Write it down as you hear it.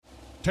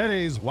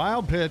Today's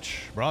Wild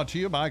Pitch brought to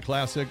you by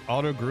Classic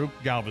Auto Group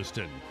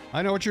Galveston.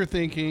 I know what you're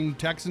thinking.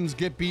 Texans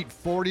get beat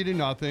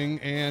 40-0,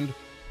 and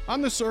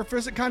on the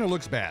surface, it kind of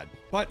looks bad.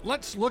 But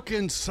let's look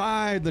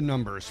inside the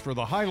numbers for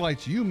the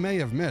highlights you may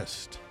have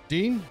missed.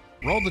 Dean,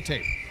 roll the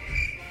tape.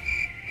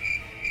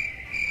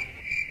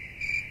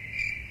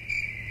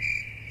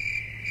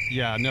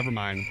 Yeah, never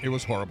mind. It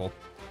was horrible.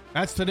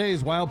 That's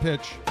today's Wild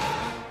Pitch.